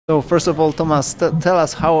So first of all, Thomas, tell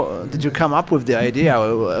us, how did you come up with the idea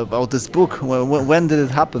about this book? When did it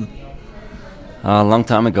happen? A long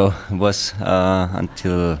time ago. It was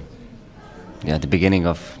until the beginning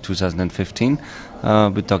of 2015.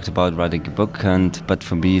 We talked about writing a book, but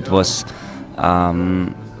for me it was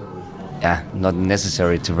not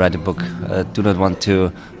necessary to write a book. I do not want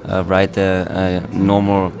to write a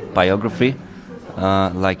normal biography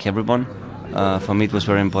like everyone. For me, it was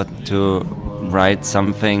very important to write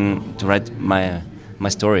something, to write my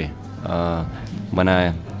story. When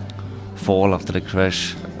I fall after the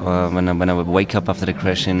crash, when I would wake up after the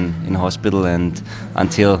crash in hospital, and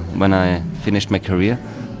until when I finished my career.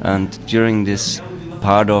 And during this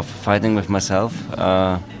part of fighting with myself,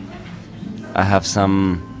 I have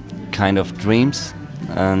some kind of dreams,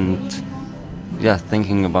 and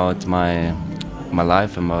thinking about my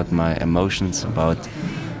life, about my emotions, about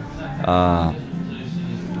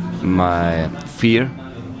my fear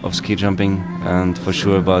of ski jumping, and for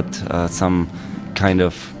sure about some kind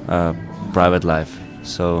of private life.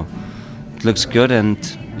 So it looks good, and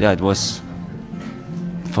it was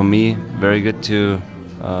for me very good to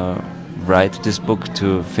write this book,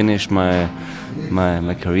 to finish my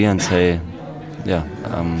career, and say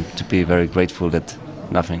to be very grateful that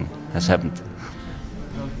nothing has happened.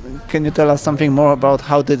 Can you tell us something more about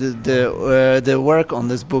how did the work on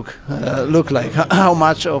this book look like? How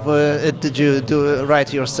much of it did you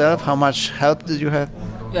write yourself? How much help did you have?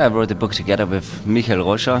 Yeah, I wrote the book together with Michael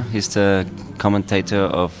Roscher. He's the commentator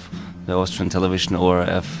of the Austrian television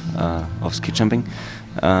ORF of ski jumping,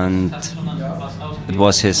 and it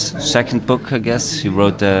was his second book, I guess. He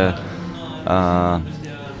wrote a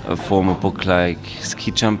former book like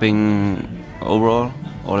ski jumping overall,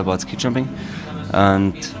 all about ski jumping,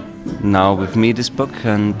 and now with me this book.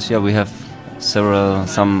 And we have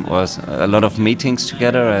a lot of meetings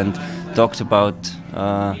together and talked about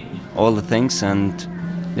all the things. And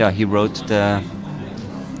he wrote the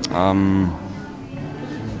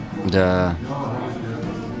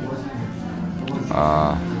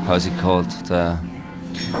how's it called,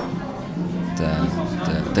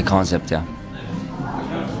 the concept.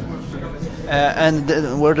 And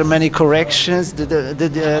were there many corrections? Did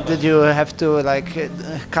you have to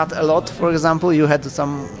cut a lot? For example, you had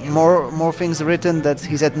some more things written that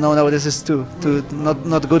he said no, this is too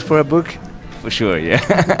not good for a book. For sure, yeah.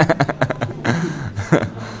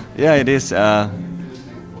 Yeah, it is.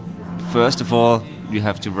 First of all, you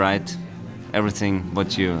have to write everything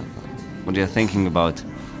what you're thinking about,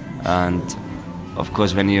 and of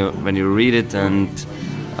course when you read it, and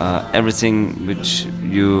everything which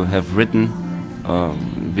you have written,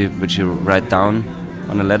 which you write down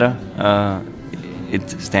on a letter, it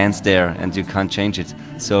stands there and you can't change it.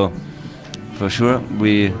 So for sure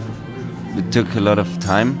we took a lot of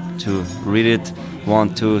time to read it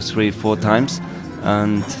 1, 2, 3, 4 times,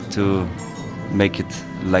 and to make it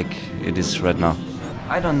like it is right now.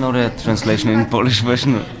 I don't know the translation in Polish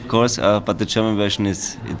version, of course, but the German version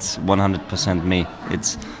it's 100% me.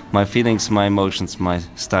 It's my feelings, my emotions, my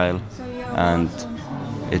style, and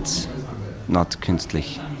it's not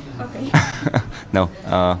künstlich. Okay. No,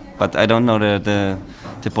 but I don't know the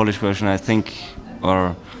Polish version. I think,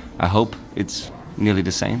 or I hope, it's nearly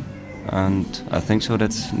the same, and I think so.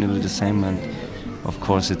 That's nearly the same, and of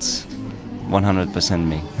course it's 100%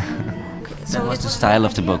 me. That was the style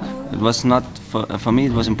of the book. It was not for me.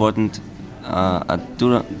 It was important. I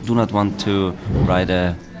do not want to write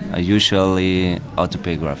a usually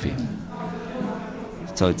autobiography.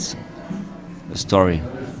 So it's a story.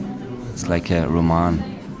 It's like a roman,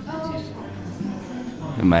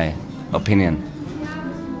 in my opinion.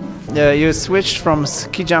 You switched from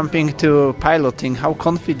ski jumping to piloting. How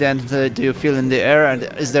confident do you feel in the air? And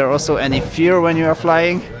is there also any fear when you are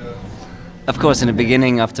flying? Of course, in the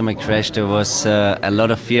beginning, after my crash, there was a lot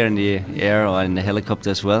of fear in the air or in the helicopter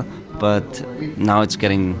as well. But now it's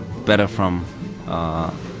getting better from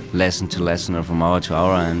lesson to lesson or from hour to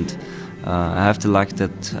hour. And I have the luck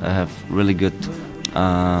that I have really good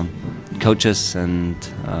coaches and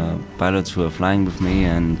pilots who are flying with me,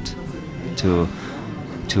 and to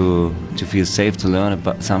feel safe, to learn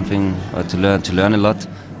about something, or to learn a lot.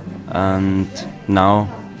 And now,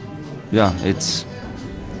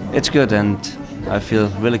 it's good, and I feel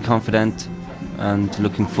really confident and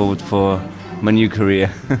looking forward for my new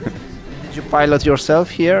career. Did you pilot yourself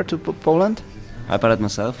here to Poland? I pilot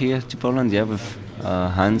myself here to Poland, with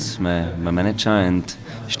Hans, my manager, and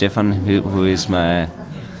Stefan, who is my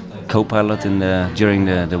co-pilot during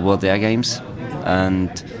the World Air Games, and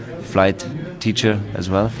flight teacher as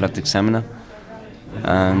well, flight examiner.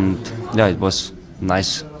 And it was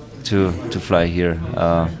nice to fly here.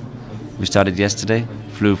 We started yesterday,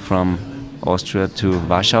 flew from Austria to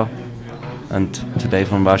Warsaw, and today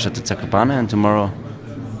from Warsaw to Zakopane, and tomorrow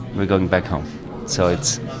we're going back home. So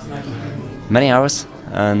it's many hours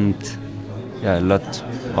and yeah, a lot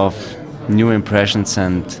of new impressions,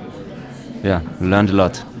 and yeah, learned a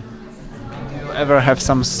lot. You ever have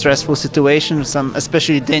some stressful situations, some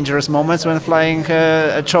especially dangerous moments when flying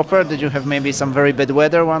a chopper? Did you have maybe some very bad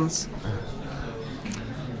weather once?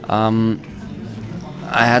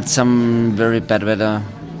 I had some very bad weather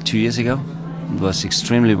 2 years ago. It was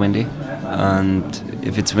extremely windy, and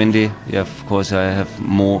if it's windy, yeah, of course I have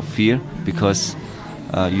more fear, because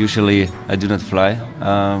usually I do not fly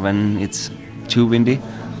when it's too windy.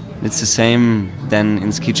 It's the same then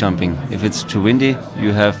in ski jumping. If it's too windy,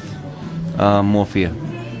 you have more fear.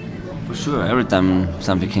 For sure, every time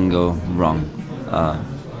something can go wrong.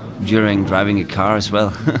 During driving a car as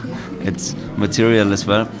well. It's material as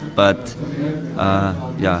well, but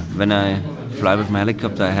yeah, when I fly with my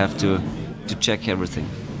helicopter, I have to check everything.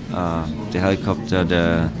 The helicopter,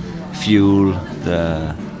 the fuel,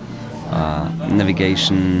 the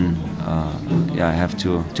navigation. Yeah, I have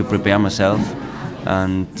to prepare myself,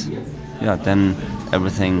 and yeah, then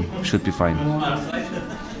everything should be fine.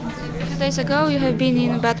 A few days ago, you have been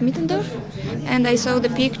in Bad Mittendorf, and I saw the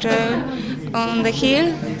picture on the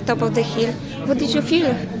hill, top of the hill. What did you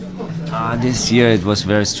feel? This year it was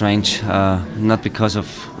very strange, not because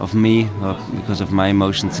of me or because of my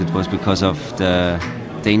emotions. It was because of the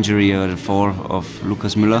injury or the fall of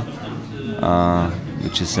Lukas Müller,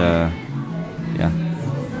 which is a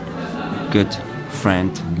good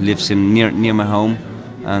friend, lives in near my home,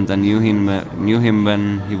 and I knew him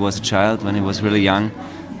when he was a child, when he was really young,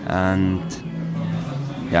 and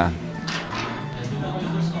yeah,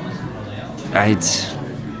 it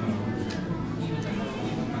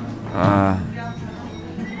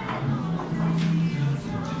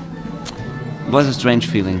was a strange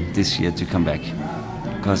feeling this year to come back,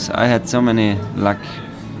 because I had so many luck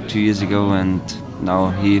 2 years ago, and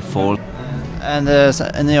now he falls. And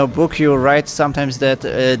in your book, you write sometimes that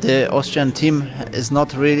the Austrian team is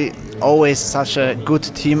not really always such a good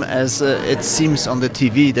team as it seems on the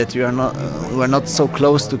TV. That you are not, we're not so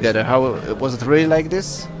close together. How was it really like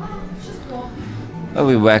this? Well,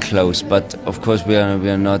 we were close, but of course we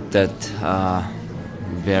are not that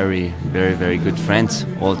very good friends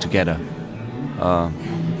all together.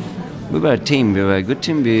 We were a team. We were a good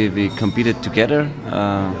team. We competed together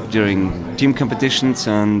during team competitions,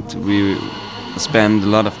 and we spend a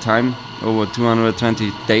lot of time, over 220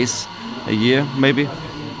 days a year maybe,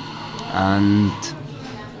 and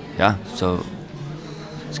yeah, so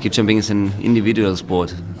ski jumping is an individual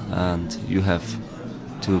sport, and you have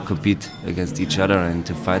to compete against each other and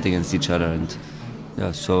to fight against each other, and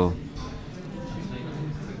yeah, so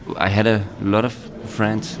I had a lot of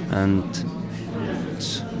friends and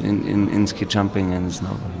in ski jumping, and it's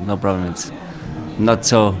no problem. It's not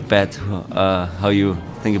so bad how you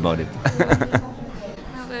think about it.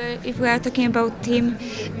 If we are talking about team,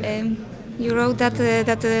 you wrote that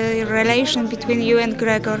the relation between you and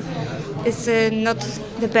Gregor is not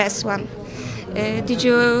the best one. Did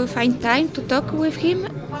you find time to talk with him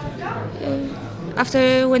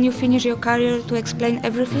after when you finish your career to explain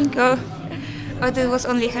everything, or it was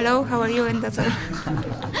only hello, how are you, and that's all?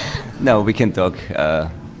 No, we can talk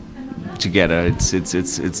together.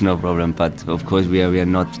 It's no problem. But of course, we are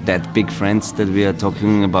not that big friends that we are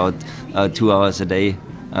talking about 2 hours a day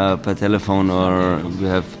per telephone, or we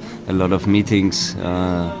have a lot of meetings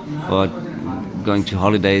or going to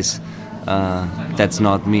holidays. That's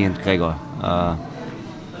not me and Gregor.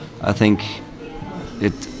 I think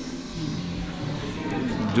it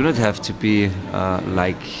do not have to be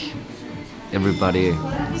like everybody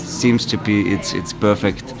seems to be. It's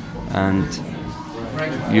perfect, and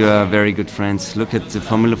you are very good friends. Look at the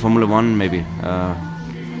Formula One, maybe.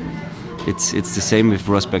 It's the same with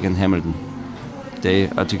Rosberg and Hamilton. They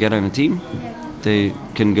are together in a team. They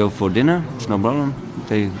can go for dinner. It's no problem.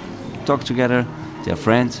 They talk together. They are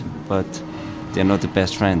friends, but they are not the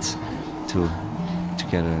best friends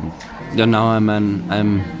together. And yeah, now I'm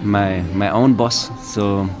my own boss,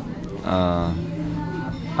 so I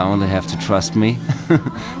only have to trust me,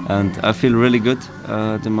 and I feel really good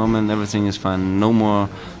at the moment. Everything is fine. No more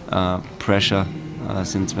pressure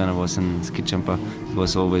since when I was in ski jumper. It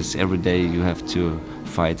was always every day you have to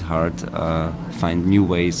fight hard, find new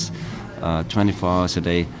ways, 24 hours a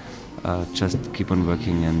day, just keep on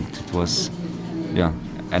working, and it was a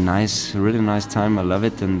really nice time. I love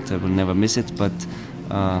it, and I will never miss it. But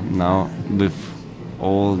now with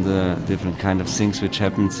all the different kind of things which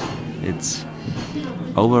happened, it's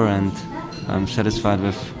over, and I'm satisfied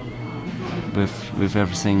with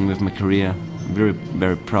everything, with my career,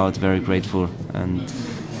 very proud, very grateful, and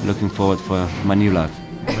looking forward for my new life.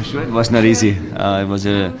 For sure, it was not easy. It was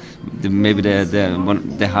maybe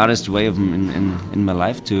the hardest way in my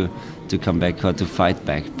life to come back or to fight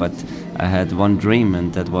back. But I had one dream,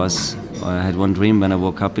 and that was I had one dream when I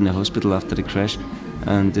woke up in the hospital after the crash,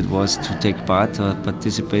 and it was to take part or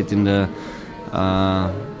participate in the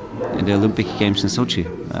Olympic Games in Sochi,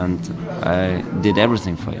 and I did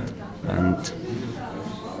everything for it. And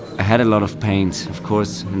I had a lot of pains, of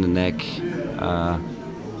course, in the neck,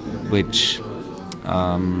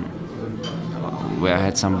 where I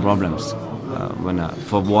had some problems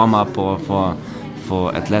for warm up or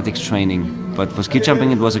for athletics training. But for ski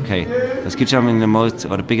jumping, it was okay. For ski jumping,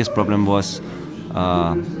 the biggest problem was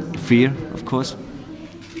fear, of course.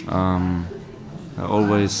 I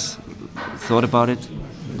always thought about it,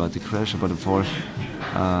 about the crash, about the fall,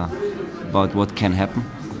 about what can happen.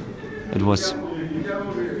 It was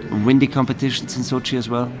windy competitions in Sochi as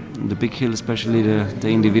well, the big hill, especially the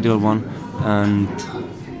individual one, and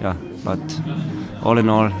yeah. But all in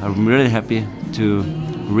all, I'm really happy to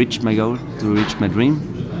reach my goal, to reach my dream,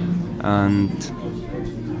 and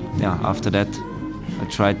yeah. After that, I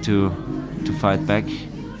tried to fight back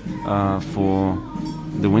for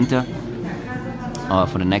the winter,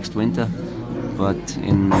 for the next winter, but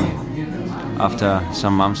after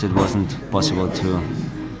some months it wasn't possible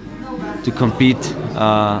to compete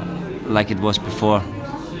like it was before.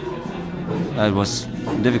 It was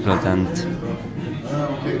difficult, and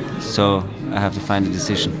so I have to find a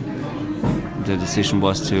decision. The decision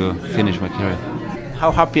was to finish my career.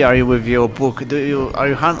 How happy are you with your book? Are you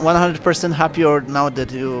 100% happy, or now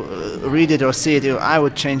that you read it or see it, I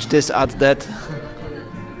would change this, add that?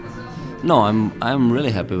 No, I'm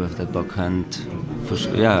really happy with that book, and for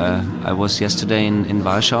sure, yeah, I was yesterday in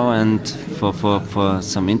Warsaw and for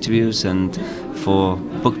some interviews and for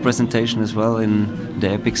book presentation as well in the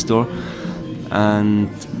Epic store, and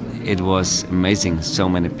it was amazing. So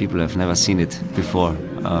many people have never seen it before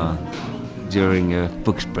during a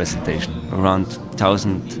book presentation. Around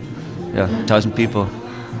 1,000 people,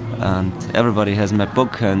 and everybody has my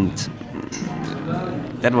book, and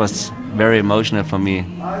that was very emotional for me.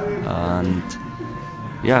 And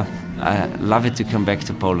yeah, I love it to come back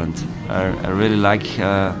to Poland. I really like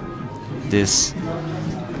this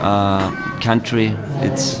country.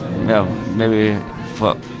 It's maybe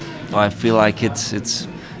I feel like it's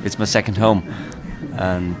my second home,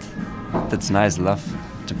 and that's nice. Love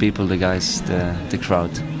the people, the guys, the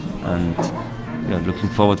crowd, and looking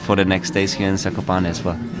forward for the next days here in Zakopane as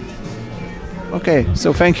well. Okay,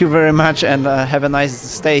 so thank you very much, and have a nice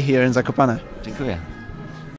stay here in Zakopane. Dziękuję.